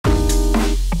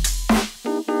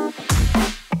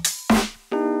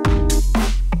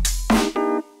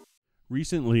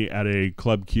Recently at a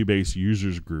Club Cubase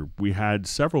users group, we had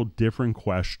several different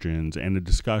questions and a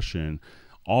discussion,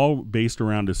 all based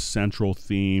around a central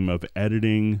theme of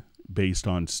editing based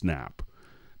on Snap.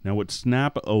 Now, what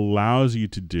Snap allows you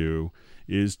to do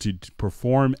is to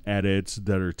perform edits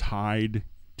that are tied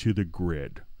to the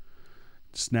grid.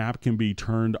 Snap can be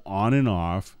turned on and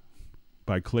off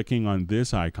by clicking on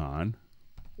this icon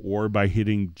or by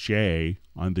hitting J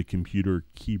on the computer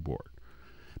keyboard.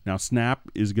 Now, Snap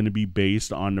is going to be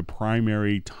based on the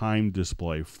primary time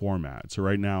display format. So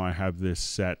right now I have this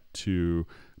set to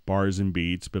bars and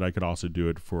beats, but I could also do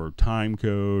it for time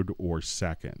code or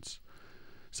seconds.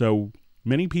 So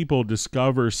many people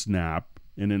discover Snap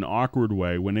in an awkward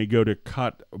way when they go to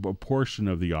cut a portion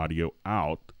of the audio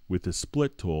out with the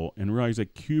split tool and realize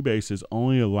that Cubase is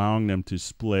only allowing them to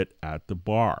split at the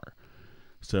bar.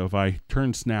 So if I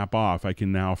turn Snap off, I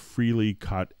can now freely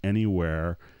cut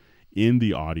anywhere in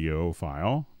the audio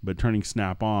file, but turning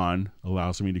Snap on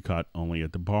allows me to cut only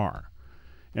at the bar.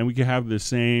 And we can have the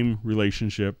same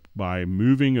relationship by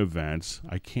moving events.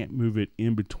 I can't move it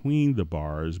in between the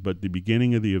bars, but the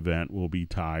beginning of the event will be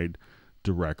tied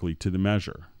directly to the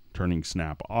measure. Turning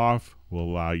Snap off will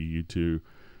allow you to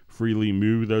freely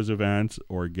move those events,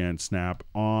 or again, Snap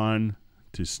on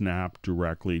to snap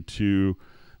directly to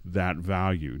that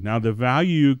value. Now the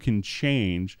value can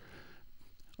change,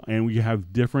 and we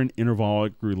have different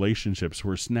intervallic relationships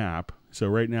for Snap. So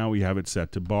right now we have it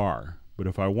set to bar. But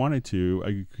if I wanted to,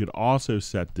 I could also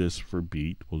set this for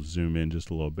beat. We'll zoom in just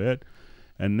a little bit.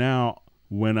 And now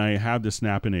when I have the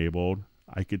Snap enabled,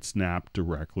 I could snap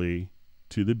directly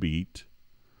to the beat.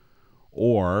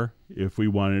 Or if we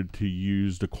wanted to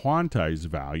use the quantized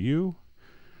value,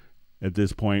 at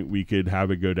this point we could have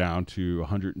it go down to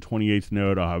 128th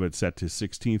note. I'll have it set to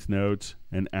 16th notes.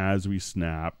 And as we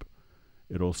snap,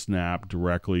 it'll snap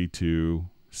directly to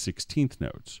 16th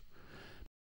notes.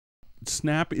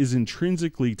 Snap is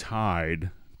intrinsically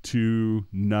tied to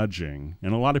nudging,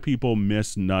 and a lot of people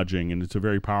miss nudging, and it's a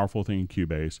very powerful thing in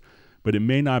Cubase, but it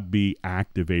may not be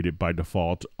activated by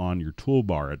default on your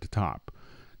toolbar at the top.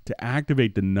 To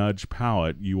activate the nudge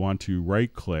palette, you want to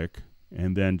right click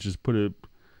and then just put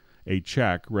a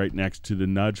check right next to the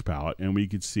nudge palette, and we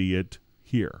could see it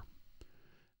here.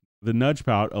 The nudge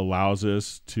palette allows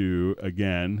us to,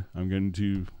 again, I'm going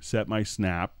to set my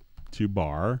Snap to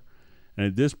bar. And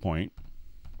at this point,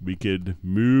 we could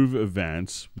move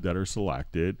events that are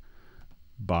selected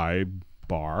by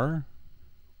bar,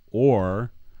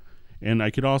 and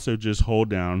I could also just hold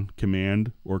down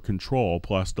Command or Control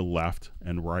plus the left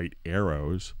and right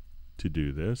arrows to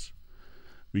do this.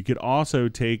 We could also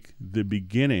take the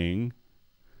beginning,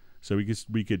 so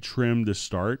we could trim the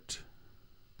start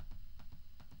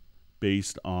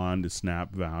based on the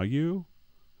Snap value.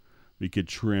 We could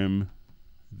trim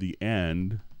the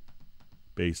end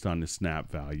based on the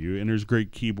Snap value, and there's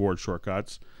great keyboard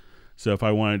shortcuts. So if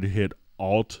I wanted to hit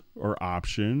Alt or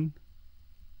Option,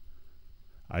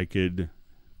 I could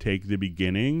take the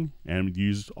beginning and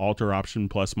use Alt or Option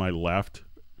plus my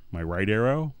right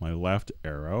arrow, my left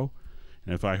arrow.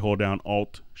 And if I hold down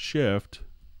Alt Shift,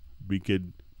 we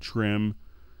could trim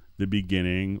the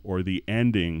beginning or the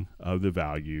ending of the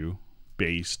value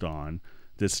based on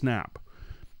the Snap.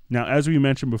 Now, as we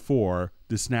mentioned before,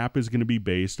 the Snap is going to be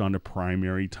based on the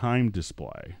primary time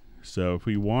display. So if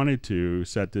we wanted to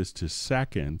set this to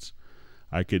seconds,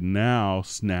 I could now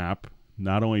snap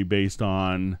not only based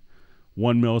on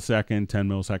 1 millisecond, 10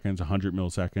 milliseconds, 100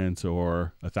 milliseconds,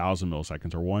 or 1,000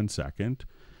 milliseconds, or 1 second.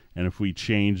 And if we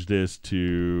change this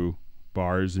to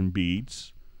bars and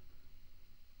beats,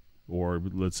 or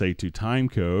let's say to time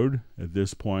code, at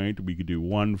this point we could do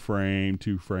 1 frame,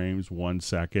 2 frames, 1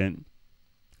 second,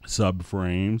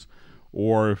 subframes,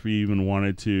 or if we even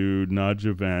wanted to nudge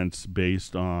events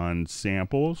based on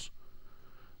samples,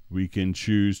 we can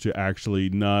choose to actually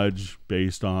nudge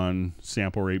based on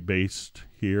sample rate based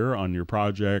here on your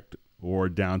project, or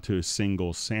down to a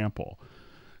single sample.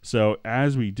 So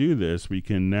as we do this, we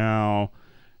can now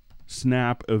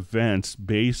snap events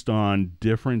based on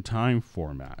different time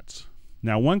formats.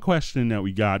 Now, one question that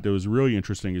we got that was really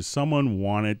interesting is someone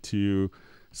wanted to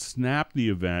snap the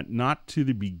event not to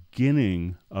the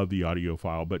beginning of the audio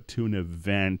file, but to an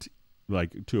event,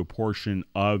 like to a portion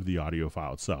of the audio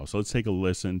file itself. So let's take a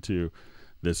listen to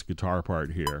this guitar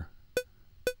part here.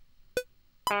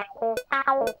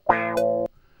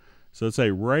 So let's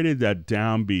say right at that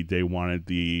downbeat, they wanted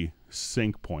the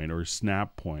sync point or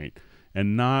snap point,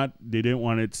 and they didn't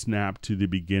want it snapped to the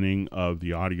beginning of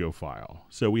the audio file.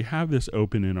 So we have this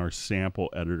open in our sample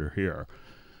editor here.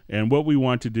 And what we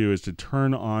want to do is to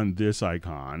turn on this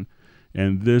icon,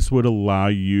 And this would allow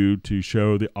you to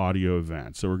show the audio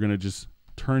event. So we're going to just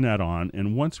turn that on.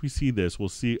 And once we see this, we'll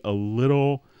see a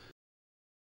little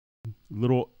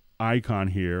icon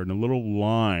here and a little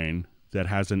line that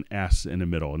has an S in the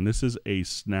middle. And this is a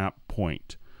snap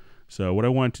point. So what I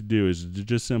want to do is to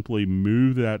just simply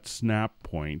move that snap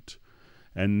point.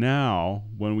 And now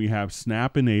when we have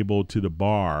snap enabled to the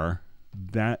bar,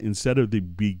 that instead of the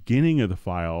beginning of the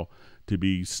file to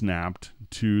be snapped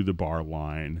to the bar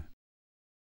line,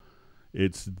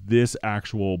 it's this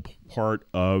actual part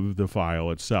of the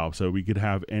file itself. So we could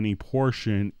have any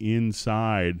portion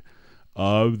inside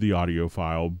of the audio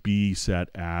file be set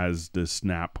as the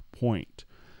snap point.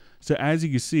 So as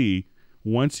you can see,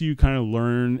 once you kind of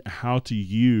learn how to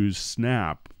use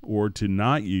snap or to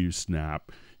not use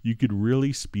snap, you could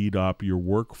really speed up your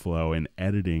workflow and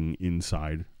editing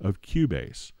inside of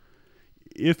Cubase.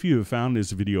 If you have found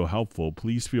this video helpful,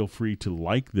 please feel free to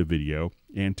like the video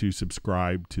and to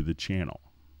subscribe to the channel.